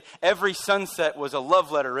say every sunset was a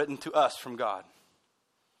love letter written to us from God.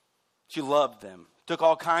 She loved them. Took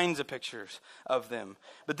all kinds of pictures of them.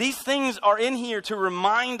 But these things are in here to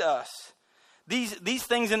remind us. These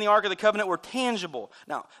things in the Ark of the Covenant were tangible.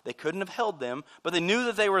 Now, they couldn't have held them, but they knew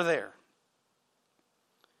that they were there.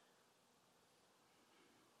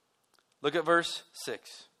 Look at verse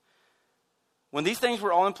 6. When these things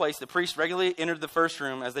were all in place, the priests regularly entered the first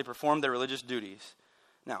room as they performed their religious duties.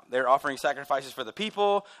 Now, they're offering sacrifices for the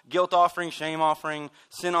people, guilt offering, shame offering,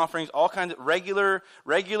 sin offerings, all kinds of regular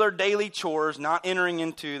daily chores, not entering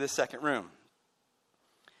into the second room.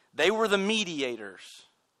 They were the mediators.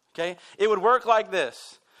 Okay? It would work like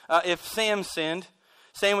this. If Sam sinned,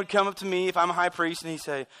 Sam would come up to me if I'm a high priest, and he'd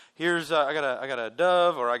say, "Here's I got a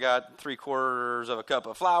dove, or I got 3/4 of a cup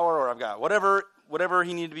of flour, or I've got whatever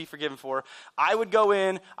he needed to be forgiven for." I would go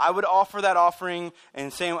in, I would offer that offering,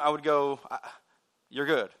 and Sam, I would go, "You're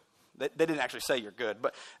good." They didn't actually say you're good,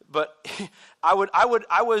 but I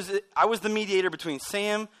was the mediator between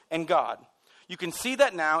Sam and God. You can see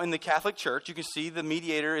that now in the Catholic Church. You can see the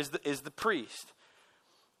mediator is the priest.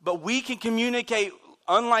 But we can communicate,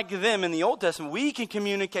 unlike them in the Old Testament, we can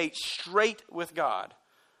communicate straight with God.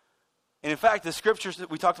 And in fact, the scriptures that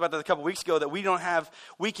we talked about that a couple weeks ago, that we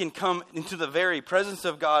can come into the very presence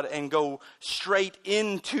of God and go straight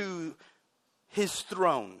into his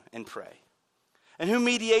throne and pray. And who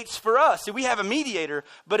mediates for us? See, we have a mediator,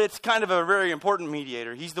 but it's kind of a very important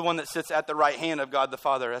mediator. He's the one that sits at the right hand of God the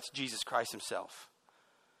Father. That's Jesus Christ himself.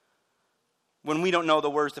 When we don't know the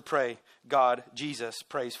words to pray, God, Jesus,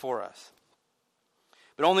 prays for us.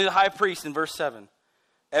 But only the high priest, in verse 7,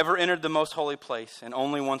 ever entered the most holy place, and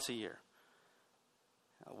only once a year.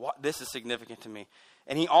 This is significant to me.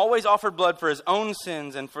 And he always offered blood for his own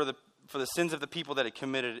sins and for the sins of the people that he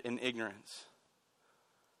committed in ignorance.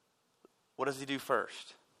 What does he do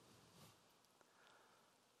first?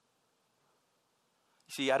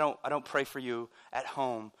 See, I don't pray for you at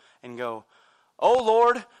home and go, "Oh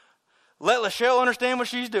Lord, let Lachelle understand what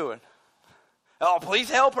she's doing. Oh, please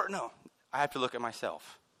help her." No, I have to look at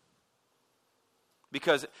myself.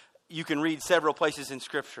 Because you can read several places in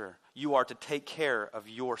Scripture, you are to take care of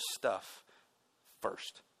your stuff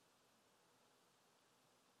first.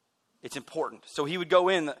 It's important. So he would go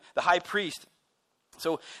in, the high priest.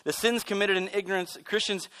 So the sins committed in ignorance,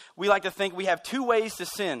 Christians, we like to think we have two ways to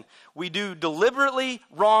sin. We do deliberately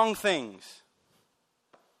wrong things.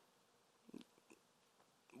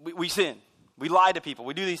 We sin. We lie to people.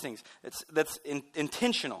 We do these things. That's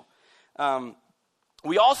intentional.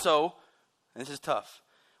 We also, and this is tough,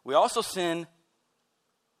 we also sin.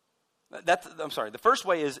 The first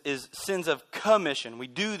way is sins of commission. We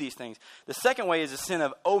do these things. The second way is a sin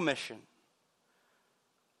of omission.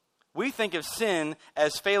 We think of sin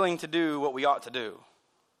as failing to do what we ought to do.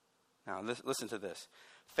 Now, listen to this.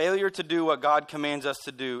 Failure to do what God commands us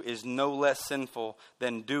to do is no less sinful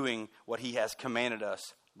than doing what he has commanded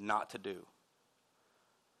us not to do.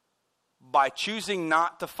 By choosing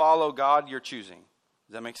not to follow God, you're choosing.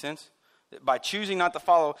 Does that make sense? By choosing not to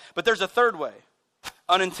follow. But there's a third way.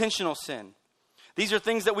 Unintentional sin. These are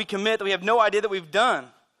things that we commit that we have no idea that we've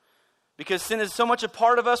done. Because sin is so much a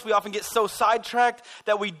part of us, we often get so sidetracked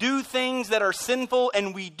that we do things that are sinful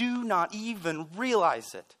and we do not even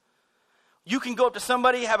realize it. You can go up to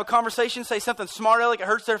somebody, have a conversation, say something smart aleck, it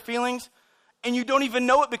hurts their feelings, and you don't even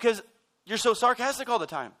know it because you're so sarcastic all the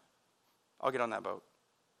time. I'll get on that boat.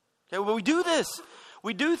 Okay, well, we do this.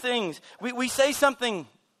 We do things. We say something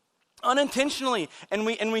unintentionally and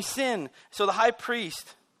we sin. So the high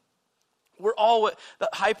priest, the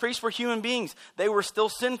high priests were human beings. They were still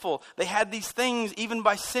sinful. They had these things even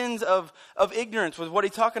by sins of ignorance. Was what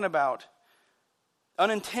he's talking about.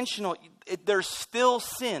 Unintentional. There's still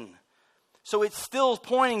sin. So it's still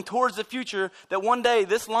pointing towards the future that one day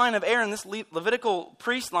this line of Aaron, this Levitical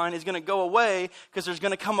priest line, is going to go away because there's going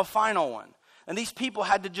to come a final one. And these people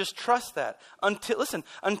had to just trust that.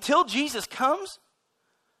 Until Jesus comes,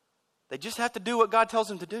 they just have to do what God tells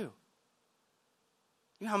them to do.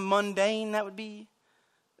 You know how mundane that would be?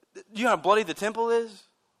 Do you know how bloody the temple is?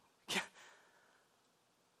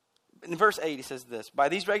 In verse 8, he says this: "By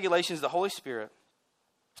these regulations, the Holy Spirit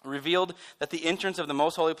revealed that the entrance of the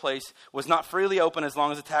most holy place was not freely open as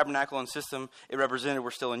long as the tabernacle and system it represented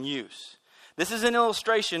were still in use. This is an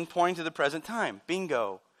illustration pointing to the present time."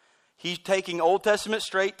 Bingo. He's taking Old Testament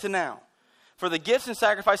straight to now. "For the gifts and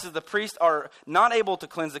sacrifices of the priest are not able to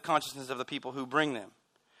cleanse the consciousness of the people who bring them."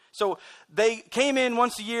 So they came in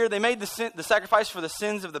once a year. They made the sacrifice for the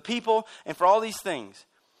sins of the people and for all these things.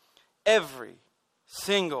 Every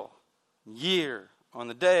single year on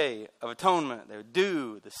the Day of Atonement, they would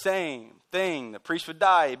do the same thing. The priest would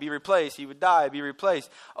die, he'd be replaced. He would die, be replaced.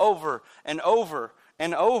 Over and over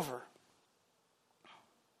and over.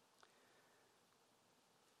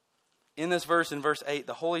 In this verse, in verse 8,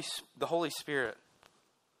 the Holy Spirit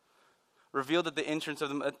revealed that the entrance of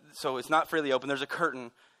them, so it's not freely open, there's a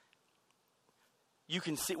curtain. You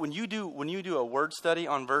can see, when you do a word study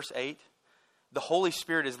on verse 8, the Holy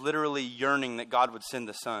Spirit is literally yearning that God would send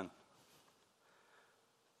the Son.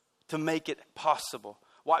 to make it possible.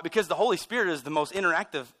 Why? Because the Holy Spirit is the most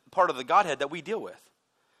interactive part of the Godhead that we deal with.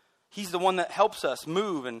 He's the one that helps us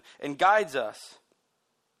move and guides us.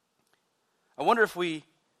 I wonder if we...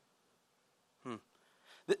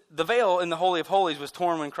 The veil in the Holy of Holies was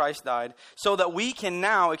torn when Christ died so that we can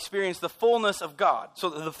now experience the fullness of God. So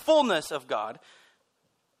that the fullness of God,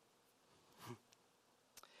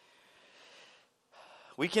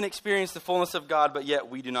 we can experience the fullness of God, but yet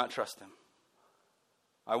we do not trust Him.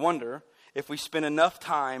 I wonder if we spend enough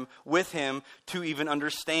time with Him to even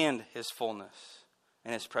understand His fullness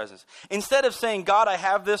and His presence. Instead of saying, God, I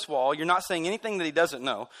have this wall, you're not saying anything that He doesn't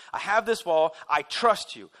know. I have this wall, I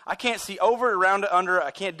trust you. I can't see over it, around it, under it,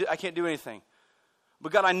 I can't do anything.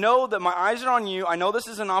 But God, I know that my eyes are on you. I know this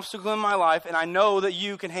is an obstacle in my life, and I know that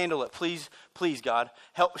you can handle it. Please, God,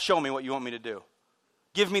 show me what you want me to do.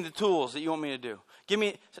 Give me the tools that you want me to do.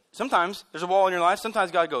 Sometimes there's a wall in your life. Sometimes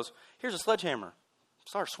God goes, here's a sledgehammer.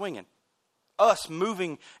 Start swinging. Us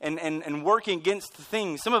moving and working against the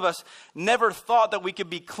things. Some of us never thought that we could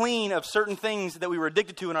be clean of certain things that we were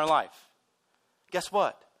addicted to in our life. Guess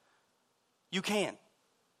what? You can.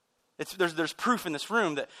 There's proof in this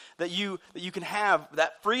room that you can have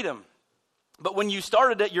that freedom. But when you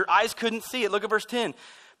started it, your eyes couldn't see it. Look at verse 10.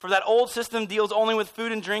 For that old system deals only with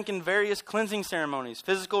food and drink and various cleansing ceremonies,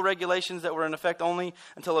 physical regulations that were in effect only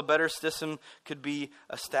until a better system could be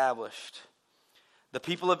established. The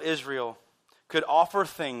people of Israel could offer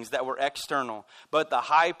things that were external, but the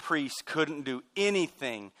high priest couldn't do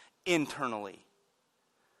anything internally.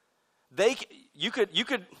 You could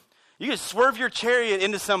swerve your chariot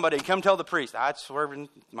into somebody and come tell the priest, I'd swerve in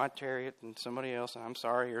my chariot and somebody else, and I'm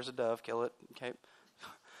sorry, here's a dove, kill it. Okay.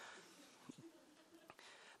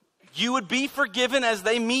 You would be forgiven as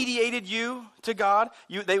they mediated you to God.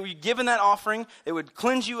 They were given that offering. It would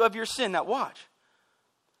cleanse you of your sin. Now watch.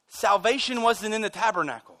 Salvation wasn't in the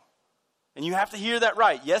tabernacle. And you have to hear that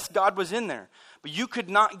right. Yes, God was in there. But you could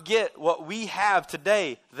not get what we have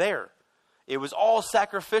today there. It was all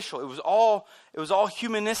sacrificial. It was all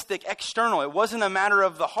humanistic, external. It wasn't a matter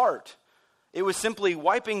of the heart. It was simply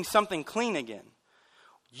wiping something clean again.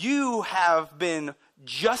 You have been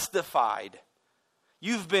justified.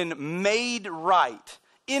 You've been made right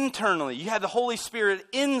internally. You have the Holy Spirit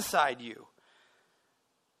inside you.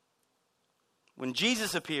 When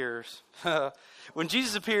Jesus appears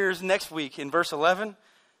next week in verse 11,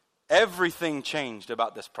 everything changed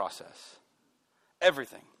about this process.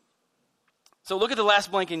 Everything. So look at the last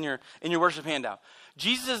blank in your worship handout.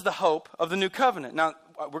 Jesus is the hope of the new covenant. Now,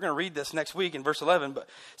 we're going to read this next week in verse 11, but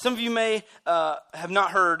some of you may have not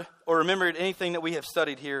heard or remembered anything that we have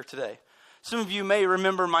studied here today. Some of you may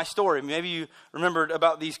remember my story. Maybe you remembered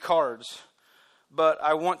about these cards, but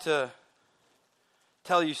I want to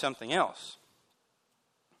tell you something else.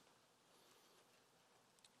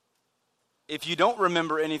 If you don't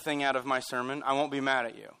remember anything out of my sermon, I won't be mad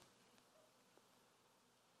at you.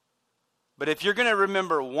 But if you're going to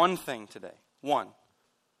remember one thing today, one,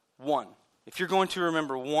 if you're going to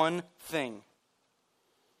remember one thing,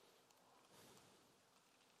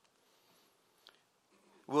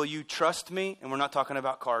 will you trust me? And we're not talking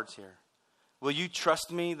about cards here. Will you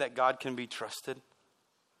trust me that God can be trusted?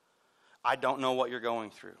 I don't know what you're going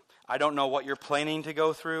through. I don't know what you're planning to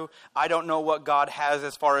go through. I don't know what God has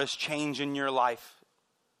as far as change in your life.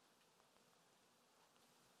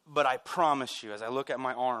 But I promise you, as I look at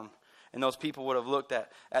my arm, and those people would have looked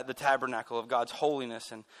at the tabernacle of God's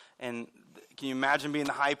holiness, and can you imagine being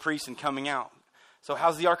the high priest and coming out? So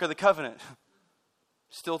how's the Ark of the Covenant?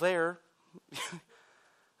 Still there.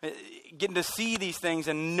 Getting to see these things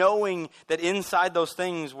and knowing that inside those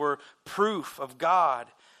things were proof of God.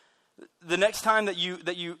 The next time that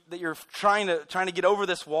you're trying to get over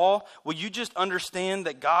this wall, will you just understand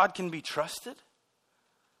that God can be trusted?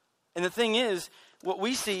 And the thing is, what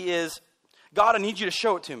we see is, God, I need you to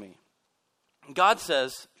show it to me. God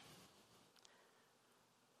says,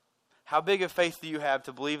 how big of faith do you have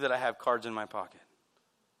to believe that I have cards in my pocket?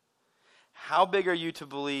 How big are you to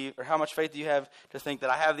believe, or how much faith do you have to think that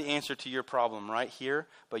I have the answer to your problem right here,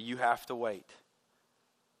 but you have to wait?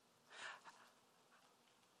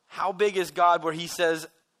 How big is God where He says,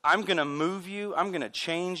 I'm going to move you, I'm going to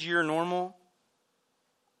change your normal,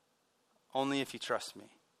 only if you trust me?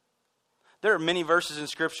 There are many verses in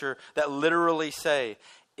Scripture that literally say,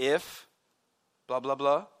 if, blah, blah,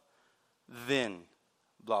 blah, then,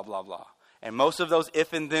 blah, blah, blah. And most of those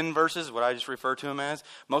if and then verses, what I just refer to them as,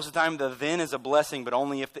 most of the time the then is a blessing, but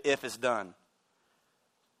only if the if is done.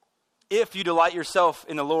 If you delight yourself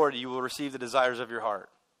in the Lord, you will receive the desires of your heart.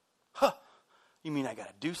 Huh. You mean I got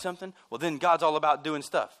to do something? Well, then God's all about doing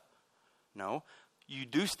stuff. No, you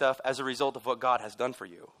do stuff as a result of what God has done for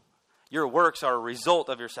you. Your works are a result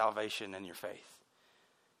of your salvation and your faith.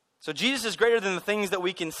 So Jesus is greater than the things that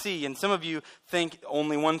we can see. And some of you think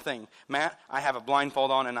only one thing. Matt, I have a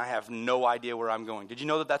blindfold on and I have no idea where I'm going. Did you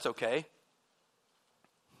know that that's okay?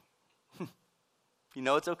 You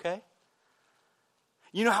know it's okay?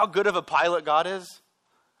 You know how good of a pilot God is?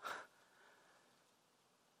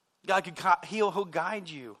 God he'll guide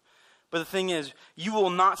you. But the thing is, you will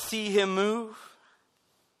not see him move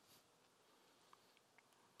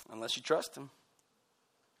unless you trust him.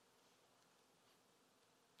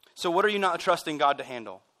 So what are you not trusting God to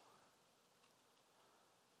handle?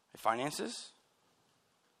 Your finances?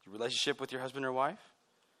 Your relationship with your husband or wife?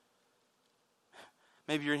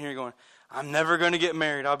 Maybe you're in here going, I'm never going to get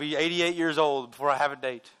married. I'll be 88 years old before I have a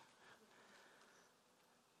date.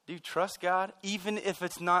 Do you trust God? Even if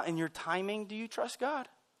it's not in your timing, do you trust God?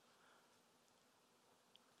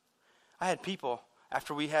 I had people,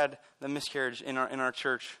 after we had the miscarriage in our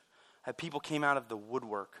church, people came out of the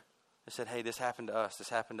woodwork. They said, hey, this happened to us, this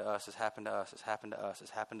happened to us, this happened to us, this happened to us, this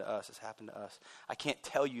happened to us, this happened to us. I can't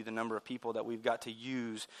tell you the number of people that we've got to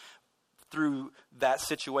use through that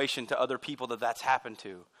situation to other people that's happened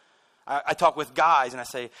to. I talk with guys and I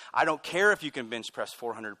say, I don't care if you can bench press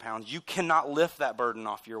 400 pounds. You cannot lift that burden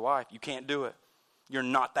off your wife. You can't do it. You're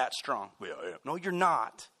not that strong. Well, yeah. No, you're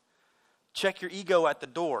not. Check your ego at the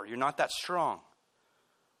door. You're not that strong.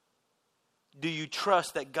 Do you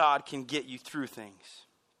trust that God can get you through things?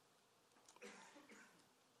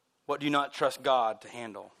 What do you not trust God to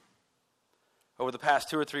handle? Over the past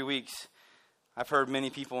 2 or 3 weeks, I've heard many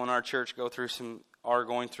people in our church are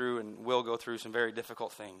going through and will go through some very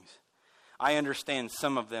difficult things. I understand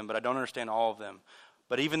some of them, but I don't understand all of them.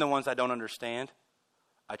 But even the ones I don't understand,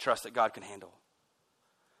 I trust that God can handle.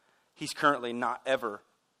 He's currently not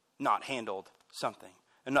handled something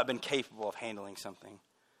and not been capable of handling something.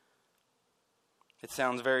 It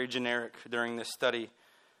sounds very generic during this study.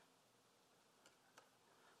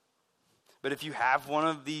 But if you have one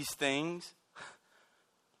of these things,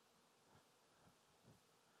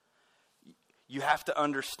 you have to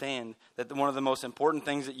understand that one of the most important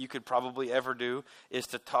things that you could probably ever do is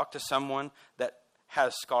to talk to someone that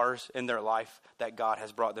has scars in their life that God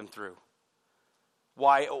has brought them through.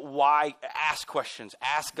 Why ask questions?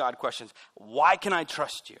 Ask God questions. Why can I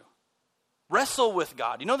trust you? Wrestle with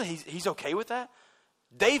God. You know that he's okay with that?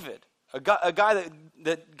 David, a guy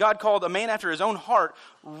that God called a man after his own heart,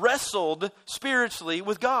 wrestled spiritually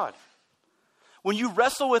with God. When you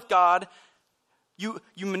wrestle with God, you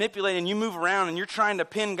manipulate and you move around and you're trying to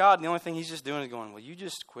pin God, and the only thing he's just doing is going, well, you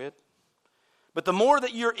just quit. But the more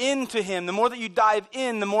that you're into him, the more that you dive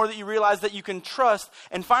in, the more that you realize that you can trust,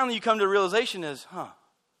 and finally you come to a realization is, I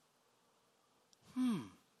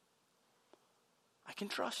can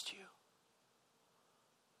trust you.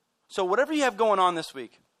 So whatever you have going on this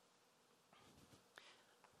week,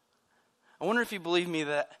 I wonder if you believe me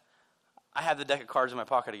that I have the deck of cards in my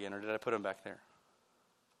pocket again, or did I put them back there?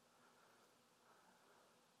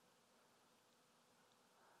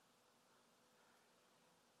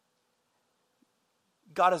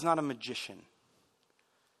 God is not a magician.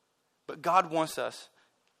 But God wants us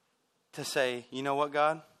to say, you know what,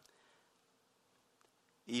 God?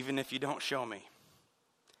 Even if you don't show me,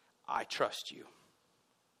 I trust you.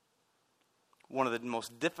 One of the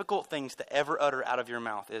most difficult things to ever utter out of your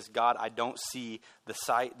mouth is, God, I don't see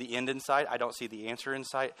the end in sight. I don't see the answer in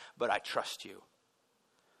sight, but I trust you.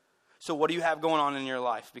 So what do you have going on in your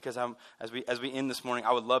life? Because as we end this morning,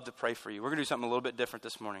 I would love to pray for you. We're going to do something a little bit different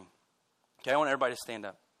this morning. Okay, I want everybody to stand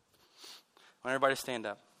up.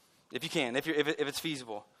 If you can, if it's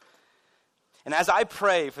feasible. And as I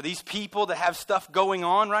pray for these people that have stuff going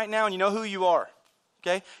on right now, and you know who you are,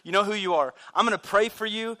 okay? You know who you are. I'm going to pray for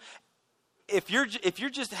you. If you're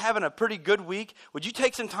just having a pretty good week, would you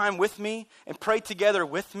take some time with me and pray together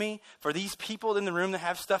with me for these people in the room that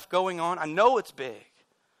have stuff going on? I know it's big.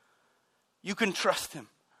 You can trust him.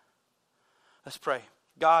 Let's pray.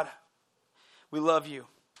 God, we love you.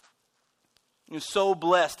 You're so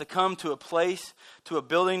blessed to come to a place, to a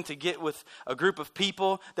building, to get with a group of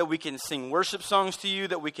people, that we can sing worship songs to you,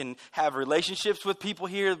 that we can have relationships with people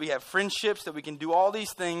here, that we have friendships, that we can do all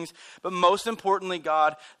these things. But most importantly,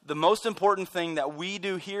 God, the most important thing that we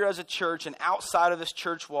do here as a church and outside of this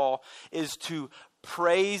church wall is to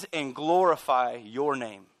praise and glorify your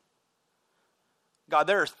name. God,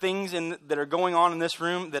 there are things that are going on in this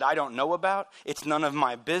room that I don't know about. It's none of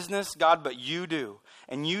my business, God, but you do.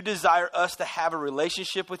 And you desire us to have a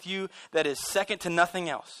relationship with you that is second to nothing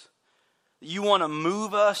else. You want to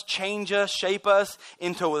move us, change us, shape us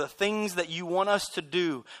into the things that you want us to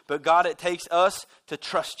do. But God, it takes us to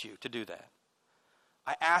trust you to do that.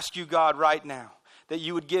 I ask you, God, right now, that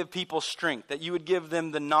you would give people strength, that you would give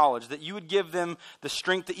them the knowledge, that you would give them the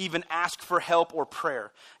strength to even ask for help or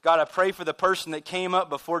prayer. God, I pray for the person that came up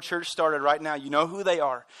before church started right now. You know who they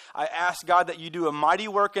are. I ask, God, that you do a mighty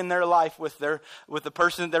work in their life with the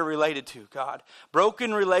person that they're related to, God.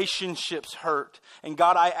 Broken relationships hurt. And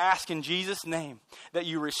God, I ask in Jesus' name that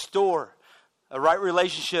you restore a right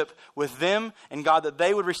relationship with them, and God, that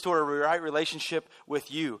they would restore a right relationship with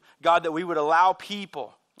you. God, that we would allow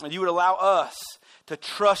people, and you would allow us to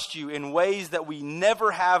trust you in ways that we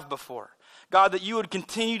never have before. God, that you would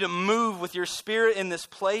continue to move with your Spirit in this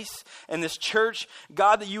place, in this church.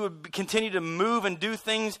 God, that you would continue to move and do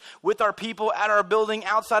things with our people, at our building,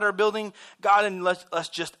 outside our building. God, and let's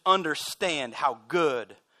just understand how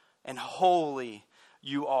good and holy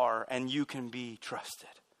you are, and you can be trusted.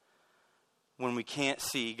 When we can't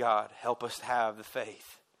see, God, help us to have the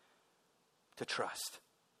faith to trust.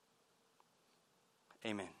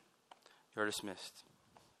 Amen. You're dismissed.